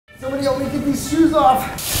Somebody help me get these shoes off.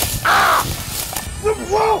 Ah!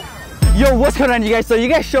 Whoa! Yo, what's going on, you guys? So you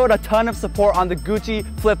guys showed a ton of support on the Gucci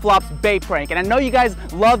flip-flops Bay prank, and I know you guys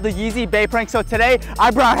love the Yeezy Bay prank, so today I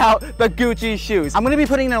brought out the Gucci shoes. I'm gonna be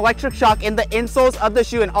putting an electric shock in the insoles of the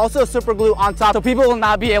shoe and also super glue on top so people will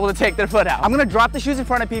not be able to take their foot out. I'm gonna drop the shoes in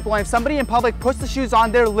front of people, and if somebody in public puts the shoes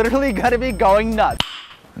on, they're literally gonna be going nuts.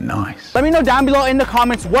 Nice. Let me know down below in the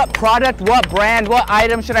comments what product, what brand, what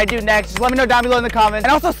item should I do next. Just let me know down below in the comments,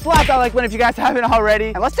 and also slap that like button if you guys haven't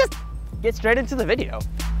already. And let's just get straight into the video.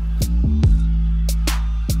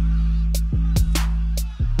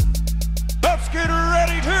 Let's get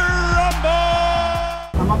ready to rumble!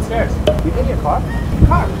 I'm upstairs. You in your car?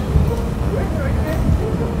 Car.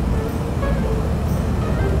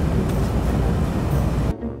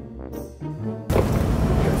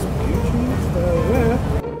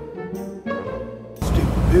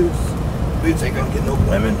 Stupid boots. Boots ain't gonna get no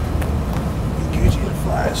women. These Gucci are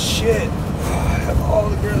fly as shit. I have all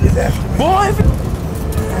the girlies after me. Boy!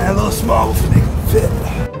 And a little small will make them fit.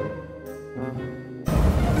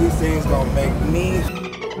 These things gonna make me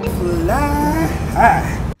fly high.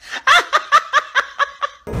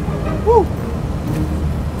 Woo!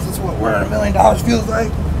 This is what wearing $1 million feels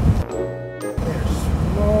like. They're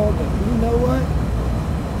small, but you know what?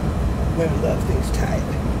 Women love things tight.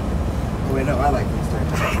 Oh wait, no, I like things tight.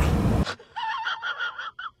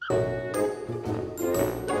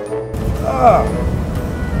 Oh,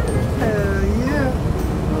 hell yeah.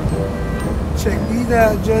 Check these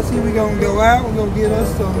out, Jesse. We gonna go out. We're gonna get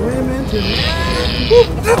us some women tonight.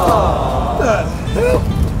 What the hell?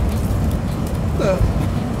 The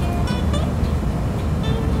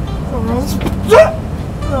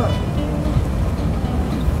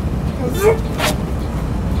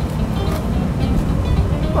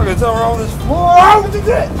fucking something wrong with this floor. What is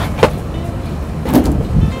that?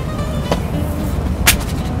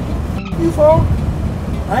 You fall?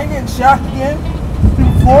 I ain't getting shocked again. Through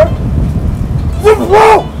the floor.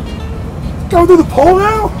 Whoa! Going through the pole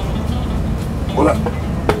now? What up?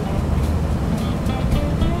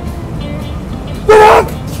 What up?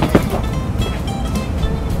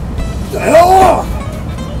 The hell off!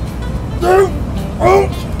 Dude! Oh!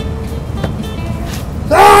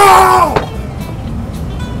 Ah!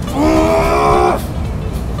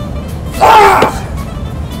 Ah!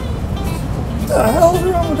 What the hell's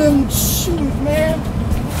wrong with them shoes, man?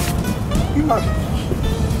 You must.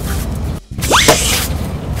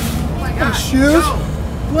 Shoes? Yo,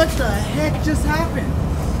 what the heck just happened?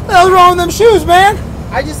 What the hell's wrong with them shoes, man?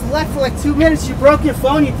 I just left for like 2 minutes. You broke your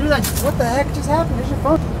phone. You threw that. What the heck just happened? Here's your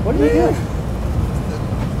phone. What are you doing?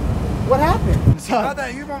 What happened? About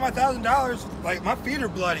that, you want my $1,000? Like my feet are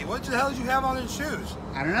bloody. What the hell did you have on those shoes?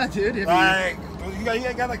 I don't know, dude. Like you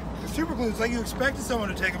got like super glue. It's like you expected someone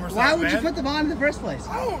to take them or something. Why would man. you put them on in the first place?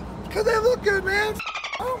 Oh, because they look good, man.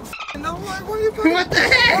 Oh, no, like what are you putting? What the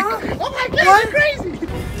heck? Oh my god, you're crazy.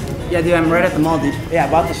 Yeah, dude, I'm right at the mall, dude. Yeah, I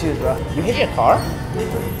bought the shoes, bro. You hit your car?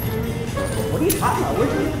 What are you talking about?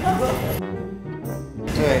 Where'd you hit your car?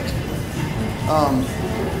 Okay.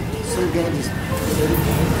 Some guy just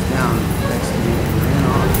down next to me and ran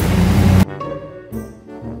off.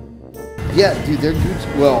 Yeah, dude, they're Gucci.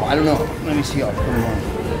 Well, I don't know. Let me see. I'll put them on.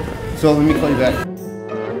 So let me call you back.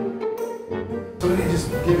 Somebody just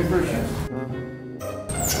gave me first shoes.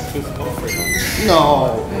 Too small for you. No,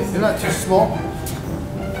 they're not too small.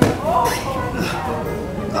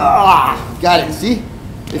 Ah, got it. See?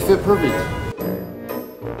 They fit perfect.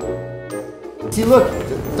 See, look.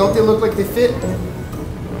 Don't they look like they fit?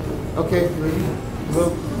 Okay, ready?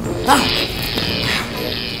 Go. Ah!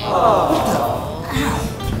 Oh. What the? Ow!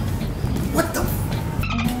 What the?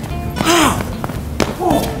 Ow!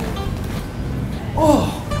 Oh!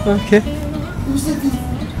 Oh! Okay. It was like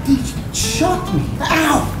they shocked me.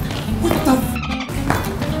 Ow! What the?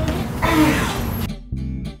 Ow!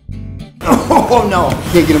 Oh no!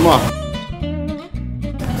 Can't get him off.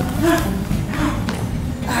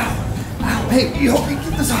 Ow! Ow! Hey, you help me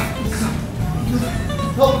get this off.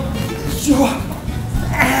 Help! Sure.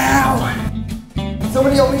 Ow!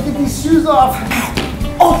 Somebody help me get these shoes off.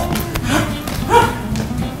 Oh!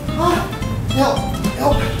 Help!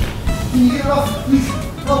 Help! Can you get it off? Please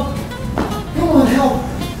help! Come on, help!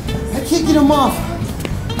 I can't get him off.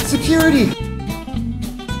 Security!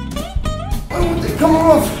 Why won't they come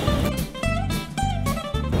off?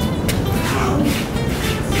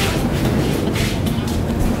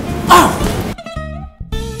 Ow!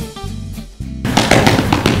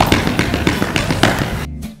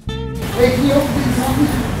 Hey, can you open these up?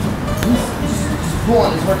 Just pull on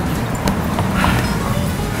this one.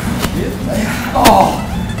 Oh!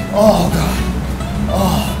 Oh, God.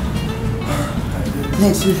 Oh.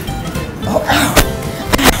 Thanks, dude. Oh, ow.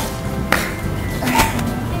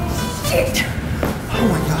 Shit. Oh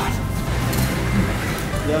my God.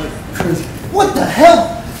 Crazy. What the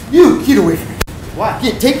hell? You, get away from me. What?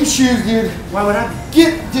 Take your shoes, dude. Why would I?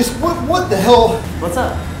 Get just, what the hell? What's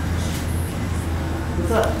up?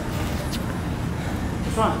 What's up?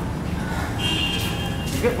 What's wrong?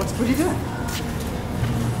 You good? What are you doing?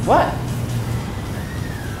 What?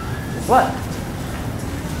 What?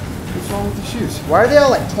 What's wrong with the shoes? Why are they all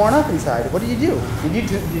like torn up inside? What did you do? Did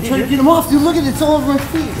you Trying to get them off, dude. Look at it. It's all over my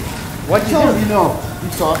feet. What'd you do? You know. You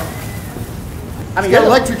saw it. I mean, You got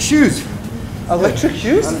electric shoes. electric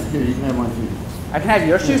shoes? Here, you can have mine too. I can have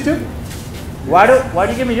your shoes too? Why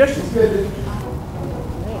do you give me your shoes?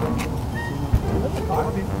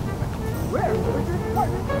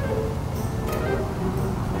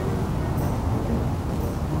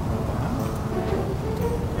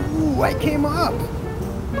 Ooh, I came up.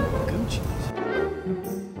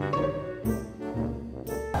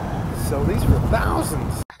 So these were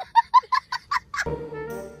thousands.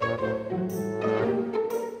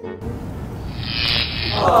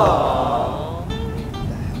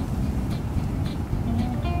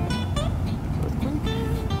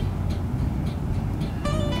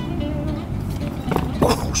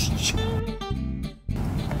 Oh, shit.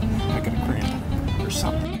 I got a cramp or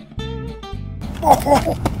something.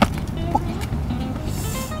 Oh.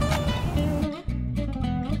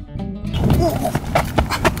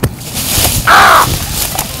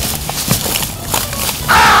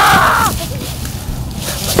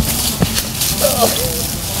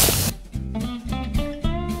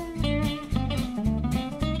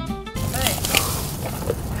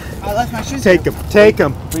 I left my shoes. Take them. Take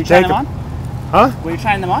them. Were you trying Take them on? Huh? Were you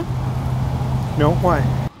trying them on? No, why?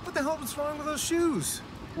 What the hell was wrong with those shoes?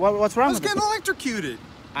 What's I wrong was with them? getting electrocuted.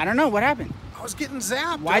 I don't know. What happened? I was getting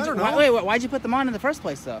zapped. Why'd I you, don't know. why'd you put them on in the first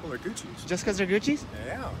place, though? Well, they're Gucci's. Just because they're Gucci's?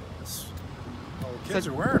 Yeah. All the kids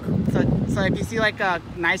are wearing them. So if you see like a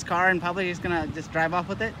nice car in public, you're just gonna just drive off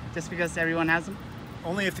with it, just because everyone has them?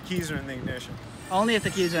 Only if the keys are in the ignition. Only if the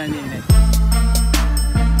keys are in the ignition.